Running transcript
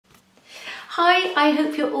Hi, I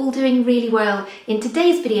hope you're all doing really well. In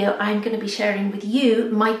today's video, I'm going to be sharing with you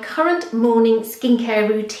my current morning skincare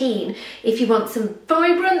routine. If you want some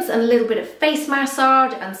vibrance and a little bit of face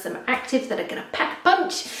massage and some actives that are going to pack a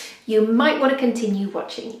punch, you might want to continue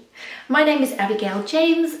watching. My name is Abigail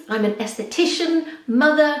James. I'm an esthetician,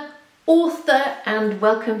 mother, author, and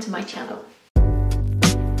welcome to my channel.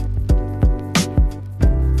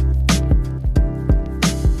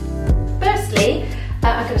 Firstly,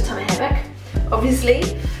 I'm going to tie my hair back. Obviously,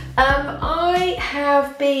 I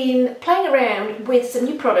have been playing around with some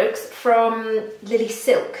new products from Lily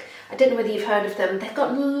Silk. I don't know whether you've heard of them. They've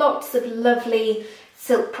got lots of lovely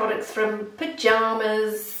silk products, from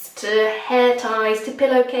pyjamas to hair ties to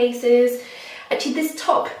pillowcases. Actually, this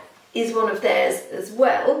top is one of theirs as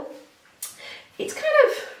well. It's kind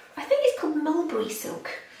of, I think it's called mulberry silk,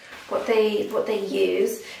 what they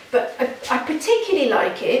use, but I particularly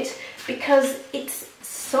like it because it's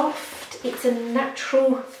soft. It's a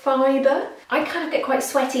natural fibre. I kind of get quite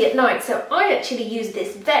sweaty at night, so I actually use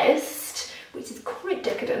this vest, which is quite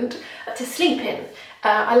decadent, to sleep in.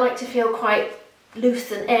 I like to feel quite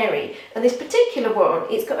loose and airy, and this particular one,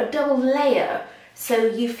 it's got a double layer, so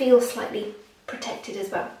you feel slightly protected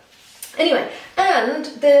as well. Anyway, and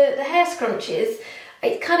the hair scrunchies,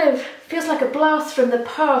 it kind of feels like a blast from the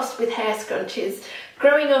past with hair scrunchies.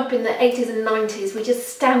 Growing up in the 80s and 90s, we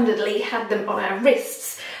just standardly had them on our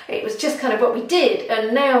wrists. It was just kind of what we did,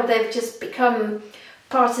 and now they've just become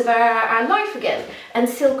part of our life again. And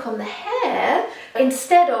silk on the hair,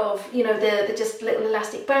 instead of, you know, the just little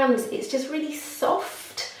elastic bands, it's just really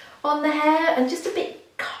soft on the hair and just a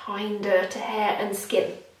bit kinder to hair and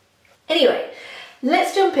skin. Anyway,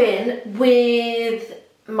 let's jump in with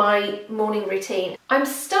my morning routine. I'm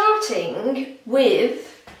starting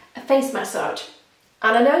with a face massage.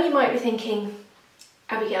 And I know you might be thinking,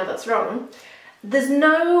 Abigail, that's wrong. There's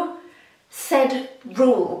no said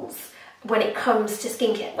rules when it comes to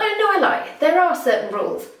skincare. Well, no, I lie. There are certain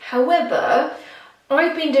rules. However,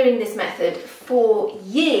 I've been doing this method for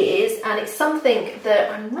years, and it's something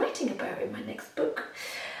that I'm writing about in my next book.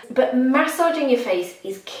 But massaging your face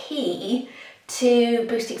is key to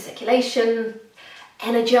boosting circulation,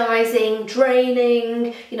 energizing,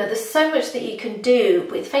 draining. You know, there's so much that you can do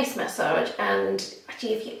with face massage, and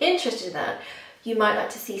actually, if you're interested in that, you might like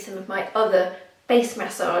to see some of my other face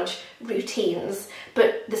massage routines.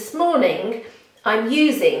 But this morning, I'm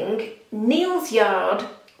using Neals Yard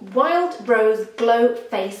Wild Rose Glow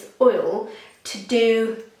Face Oil to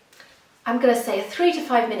do, I'm going to say, a 3 to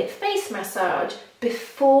 5 minute face massage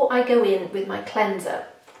before I go in with my cleanser.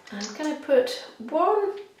 I'm going to put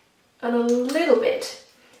one and a little bit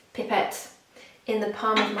pipette in the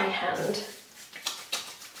palm of my hand.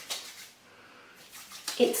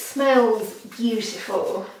 It smells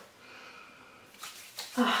beautiful.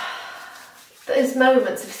 Oh, those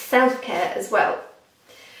moments of self-care as well.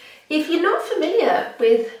 If you're not familiar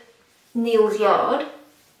with Neals Yard,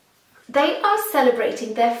 they are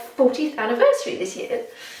celebrating their 40th anniversary this year.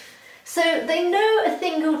 So they know a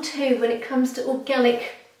thing or two when it comes to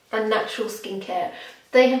organic and natural skincare.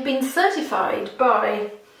 They have been certified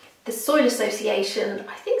by the Soil Association,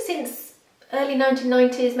 I think since early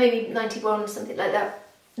 1990s, maybe 91, something like that.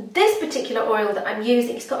 This particular oil that I'm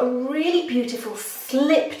using, it's got a really beautiful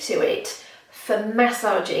slip to it for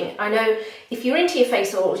massaging. I know if you're into your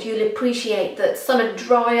face oils, you'll appreciate that some are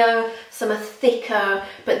drier, some are thicker,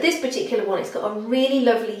 but this particular one, it's got a really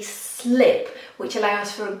lovely slip, which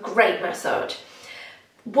allows for a great massage.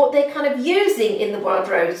 What they're kind of using in the Wild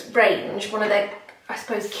Rose range, one of their, I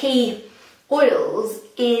suppose, key oils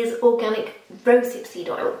is organic rosehip seed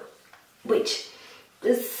oil, which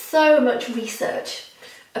there's so much research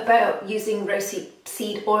about using rosehip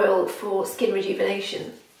seed oil for skin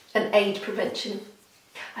rejuvenation and age prevention.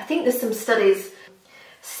 I think there's some studies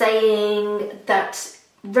saying that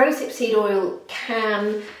rosehip seed oil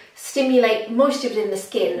can stimulate moisture within the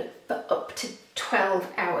skin for up to 12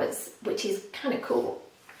 hours, which is kind of cool.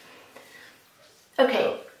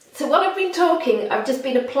 Okay, so while I've been talking, I've just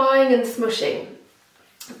been applying and smushing,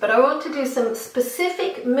 but I want to do some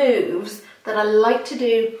specific moves that I like to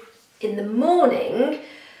do in the morning.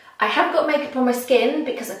 I have got makeup on my skin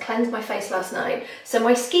because I cleansed my face last night, so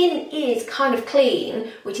my skin is kind of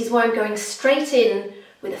clean, which is why I'm going straight in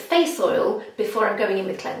with a face oil before I'm going in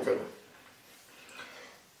with cleansing.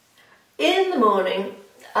 In the morning,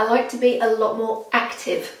 I like to be a lot more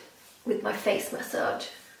active with my face massage.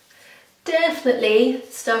 Definitely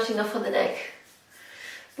starting off on the neck.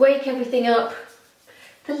 Wake everything up,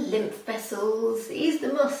 the lymph vessels, ease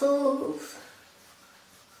the muscles.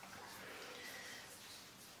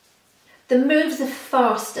 The moves are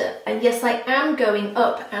faster, and yes, I am going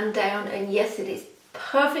up and down, and yes, it is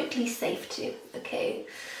perfectly safe to, okay?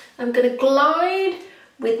 I'm going to glide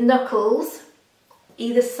with knuckles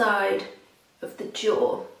either side of the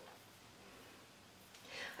jaw.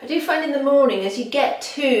 I do find in the morning, as you get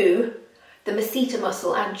to the masseter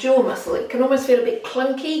muscle and jaw muscle, it can almost feel a bit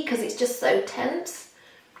clunky because it's just so tense.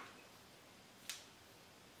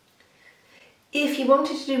 If you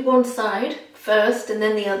wanted to do one side first and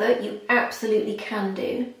then the other, you absolutely can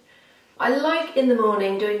do. I like in the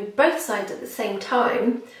morning doing both sides at the same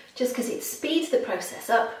time, just because it speeds the process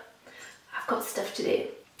up. I've got stuff to do.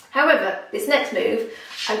 However, this next move,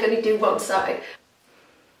 I'm going to do one side.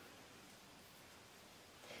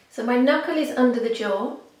 So my knuckle is under the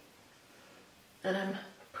jaw, and I'm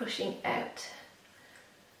pushing out.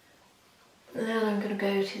 And then I'm going to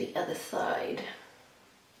go to the other side.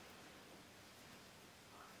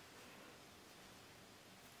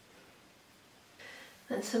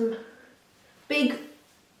 And some big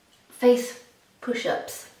face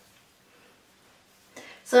push-ups.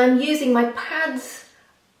 So I'm using my pads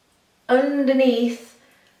underneath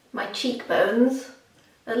my cheekbones,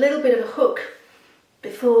 a little bit of a hook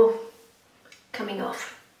before coming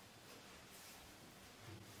off.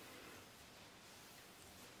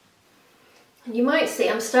 And you might see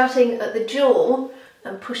I'm starting at the jaw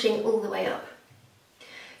and pushing all the way up.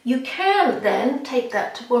 You can then take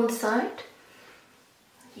that to one side,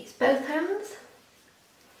 use both hands,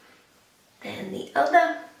 then the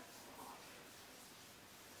other.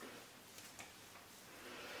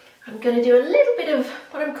 I'm going to do a little bit of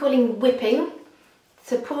what I'm calling whipping,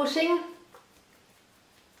 supporting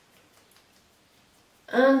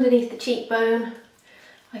underneath the cheekbone.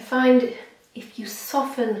 I find if you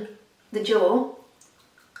soften the jaw,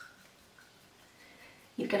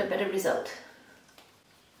 you get a better result.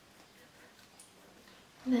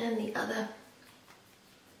 And then the other.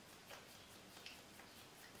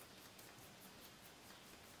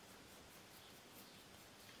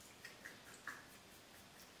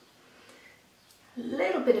 A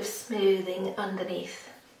little bit of smoothing underneath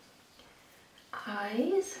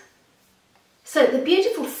eyes. So the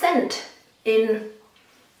beautiful scent in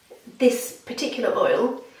this particular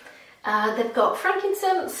oil, they've got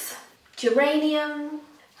frankincense, geranium,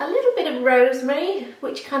 a little bit of rosemary,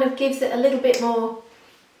 which kind of gives it a little bit more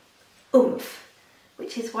oomph,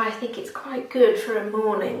 which is why I think it's quite good for a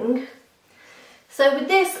morning. So with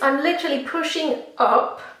this, I'm literally pushing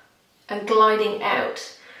up and gliding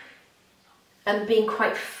out and being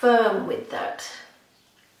quite firm with that.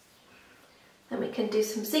 Then we can do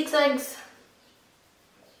some zigzags.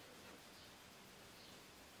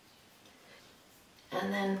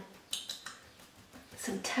 And then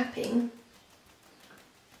some tapping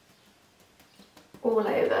all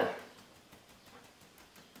over.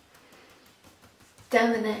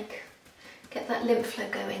 Down the neck, get that lymph flow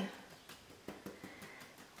going.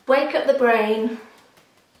 Wake up the brain.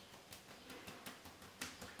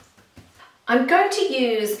 I'm going to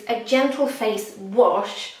use a gentle face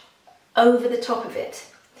wash over the top of it.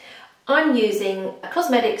 I'm using a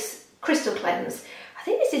Cosmetics Crystal Cleanse. I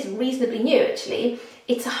think this is reasonably new actually.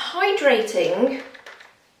 It's a hydrating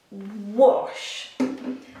wash,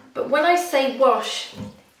 but when I say wash,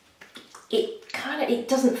 it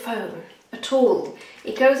doesn't foam at all.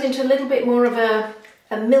 It goes into a little bit more of a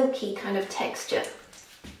milky kind of texture.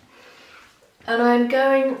 And I'm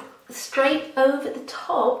going straight over the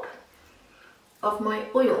top of my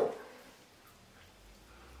oil.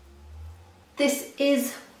 This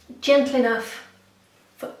is gentle enough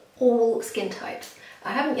for all skin types.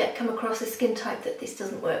 I haven't yet come across a skin type that this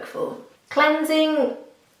doesn't work for. Cleansing,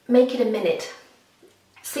 make it a minute,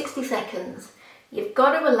 60 seconds. You've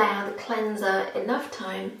got to allow the cleanser enough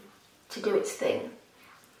time to do its thing.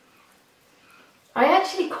 I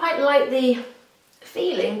actually quite like the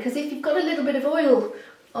feeling, because if you've got a little bit of oil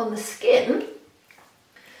on the skin,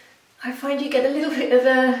 I find you get a little bit of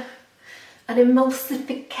an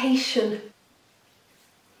emulsification.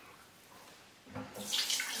 I'm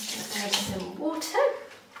going to add some water.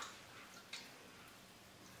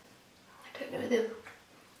 I don't know whether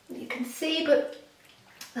you can see, but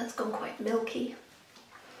that's gone quite milky.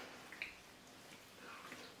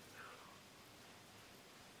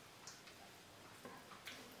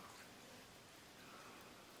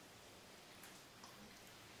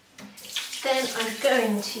 Then I'm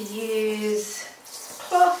going to use a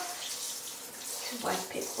cloth to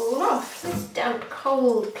wipe it all off. This damp,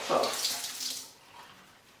 cold cloth.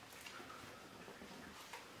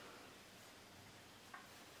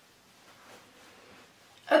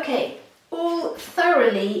 Okay, all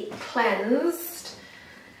thoroughly cleansed.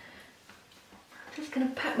 I'm just going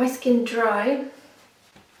to pat pat my skin dry.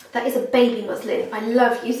 That is a baby muslin. I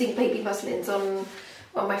love using baby muslins on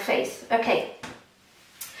my face. Okay.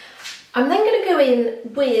 I'm then going to go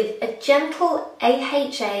in with a gentle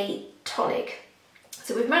AHA tonic.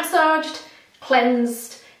 So we've massaged,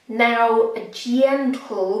 cleansed, now a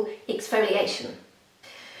gentle exfoliation.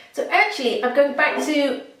 So actually I'm going back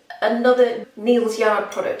to another Neals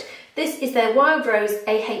Yard product. This is their Wild Rose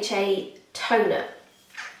AHA toner.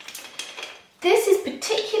 This is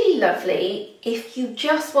particularly lovely if you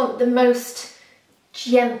just want the most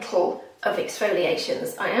gentle of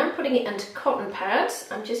exfoliations. I am putting it into cotton pads.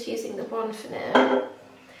 I'm just using the one for now.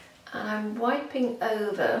 And I'm wiping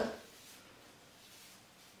over.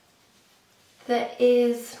 There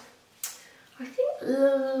is, I think,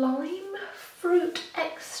 lime fruit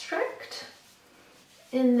extract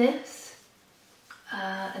in this,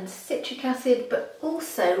 and citric acid, but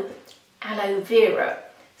also aloe vera.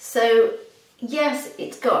 So yes,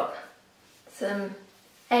 it's got some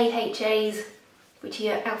AHAs, which are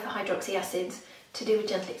your alpha hydroxy acids, to do with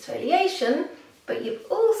gentle exfoliation, but you've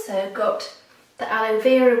also got the aloe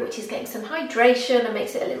vera, which is getting some hydration and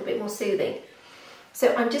makes it a little bit more soothing.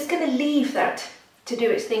 So I'm just going to leave that to do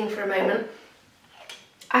its thing for a moment.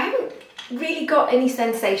 I haven't really got any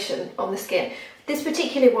sensation on the skin. This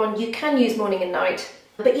particular one you can use morning and night,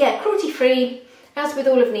 but yeah, cruelty free. As with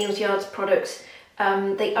all of Neals Yard's products,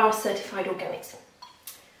 they are certified organics.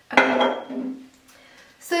 Okay.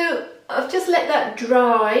 So I've just let that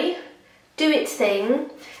dry, do its thing,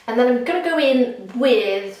 and then I'm going to go in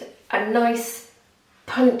with a nice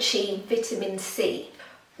punchy vitamin C.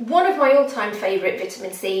 One of my all-time favourite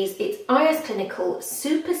vitamin C's, it's IS Clinical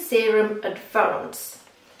Super Serum Advance.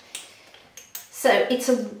 So it's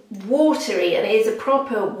a watery, and it is a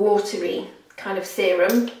proper watery kind of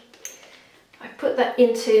serum. I put that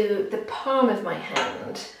into the palm of my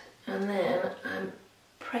hand, and then I'm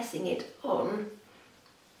pressing it on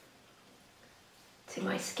to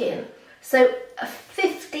my skin. So a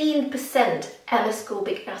 15%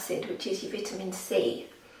 L-ascorbic acid, which is your vitamin C,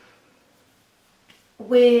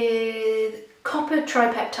 with copper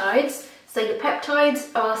tripeptides. So your peptides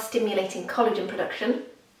are stimulating collagen production.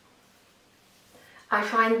 I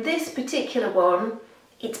find this particular one,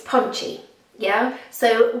 it's punchy, yeah?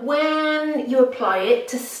 So when you apply it,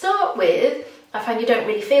 to start with, I find you don't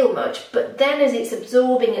really feel much, but then as it's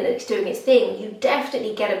absorbing and it's doing its thing, you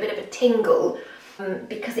definitely get a bit of a tingle,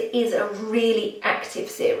 because it is a really active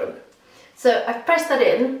serum. So I've pressed that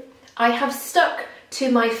in. I have stuck to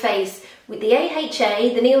my face with the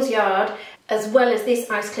AHA, the Neals Yard, as well as this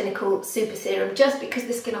IS Clinical Super Serum, just because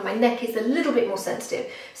the skin on my neck is a little bit more sensitive.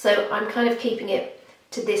 So I'm kind of keeping it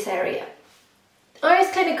to this area.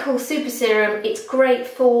 IS Clinical Super Serum, it's great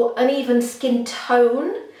for uneven skin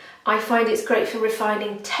tone. I find it's great for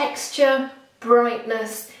refining texture,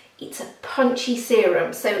 brightness. It's a punchy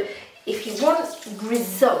serum. So if you want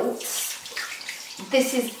results,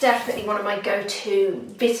 this is definitely one of my go-to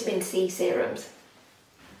vitamin C serums.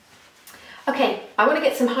 Okay, I want to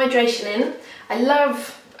get some hydration in. I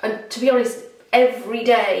love, and to be honest, every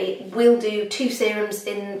day we'll do 2 serums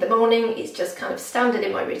in the morning. It's just kind of standard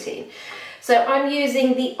in my routine. So I'm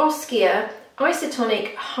using the Oskia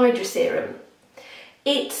Isotonic Hydra Serum.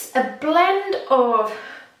 It's a blend of,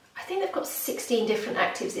 I think they've got 16 different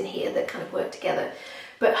actives in here that kind of work together,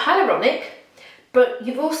 but hyaluronic, but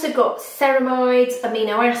you've also got ceramides,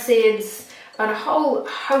 amino acids, and a whole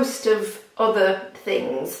host of other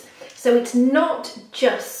things. So it's not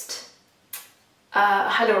just a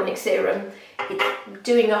hyaluronic serum, it's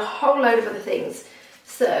doing a whole load of other things.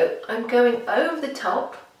 So I'm going over the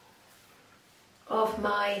top of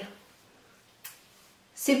my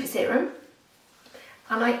super serum,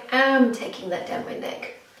 and I am taking that down my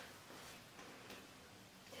neck.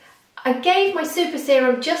 I gave my super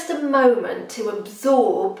serum just a moment to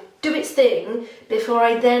absorb, do its thing, before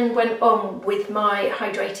I then went on with my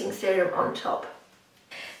hydrating serum on top.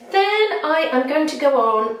 Then I am going to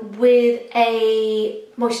go on with a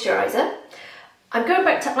moisturiser. I'm going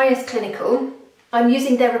back to IS Clinical. I'm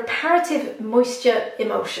using their Reparative Moisture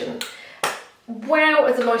Emulsion. Wow,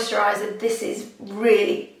 as a moisturiser, this is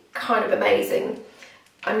really kind of amazing.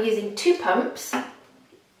 I'm using 2 pumps.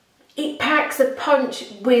 It packs a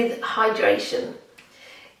punch with hydration.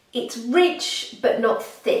 It's rich but not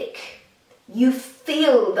thick. You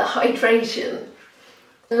feel the hydration.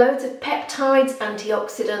 Loads of peptides,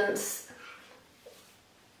 antioxidants.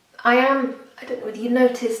 I don't know whether you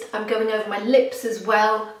noticed, I'm going over my lips as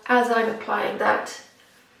well as I'm applying that.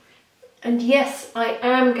 And yes, I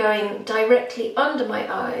am going directly under my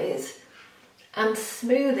eyes and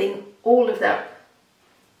smoothing all of that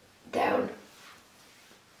down.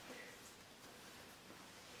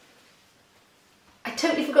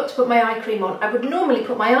 forgot to put my eye cream on. I would normally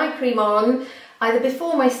put my eye cream on either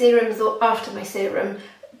before my serums or after my serum,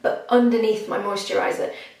 but underneath my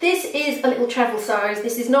moisturiser. This is a little travel size.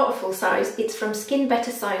 This is not a full size. It's from Skin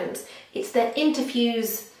Better Science. It's their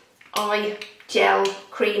Interfuse Eye Gel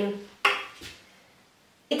Cream.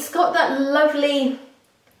 It's got that lovely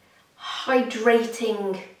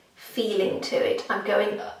hydrating feeling to it. I'm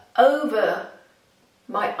going over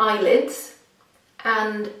my eyelids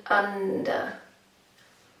and under.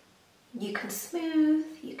 You can smooth,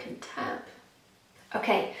 you can tap.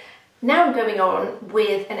 Okay, now I'm going on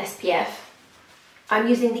with an SPF. I'm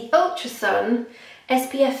using the Ultra Sun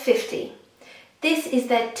SPF 50. This is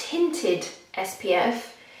their tinted SPF.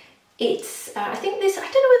 It's, I think this, I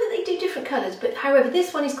don't know whether they do different colours, but however,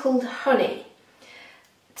 this one is called Honey.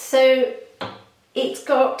 So it's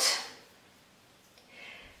got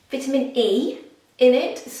vitamin E in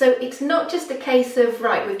it, so it's not just a case of,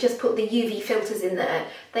 right, we've just put the UV filters in there.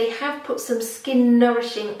 They have put some skin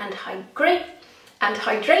nourishing and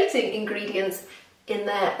hydrating ingredients in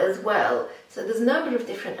there as well. So there's a number of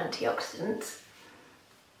different antioxidants.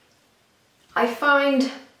 I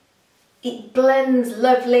find it blends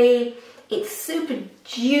lovely. It's super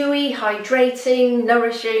dewy, hydrating,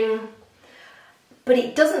 nourishing, but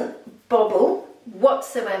it doesn't bobble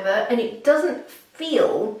whatsoever, and it doesn't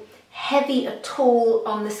feel heavy at all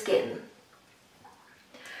on the skin.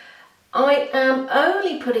 I am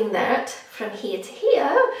only putting that from here to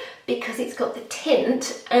here because it's got the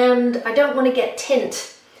tint, and I don't want to get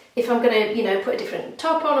tint if I'm going to, you know, put a different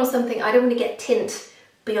top on or something. I don't want to get tint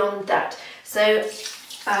beyond that. So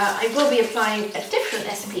I will be applying a different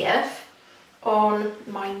SPF on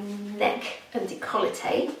my neck and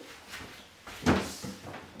décolleté.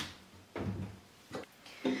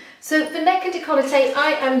 So for neck and décolleté,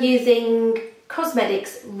 I am using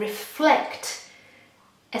Cosmetics Reflect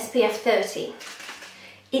SPF 30.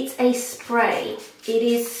 It's a spray. It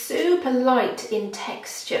is super light in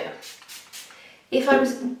texture. If I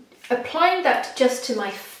was applying that just to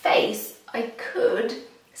my face, I could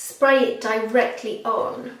spray it directly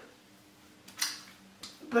on.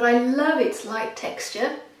 But I love its light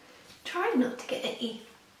texture. Trying not to get any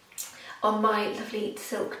on my lovely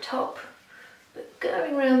silk top, but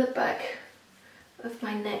going around the back of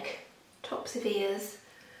my neck, tops of ears.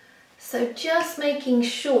 So just making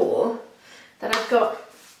sure that I've got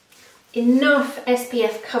enough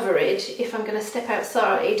SPF coverage if I'm going to step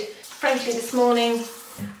outside. Frankly, this morning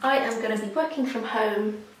I am going to be working from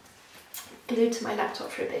home, glued to my laptop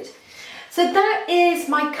for a bit. So that is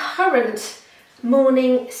my current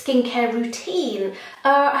morning skincare routine.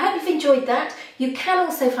 I hope you've enjoyed that. You can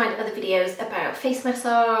also find other videos about face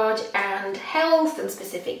massage and health and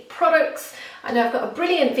specific products. I know I've got a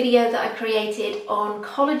brilliant video that I created on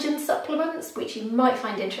collagen supplements, which you might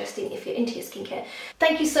find interesting if you're into your skincare.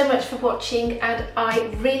 Thank you so much for watching, and I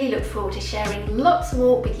really look forward to sharing lots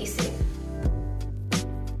more with you soon.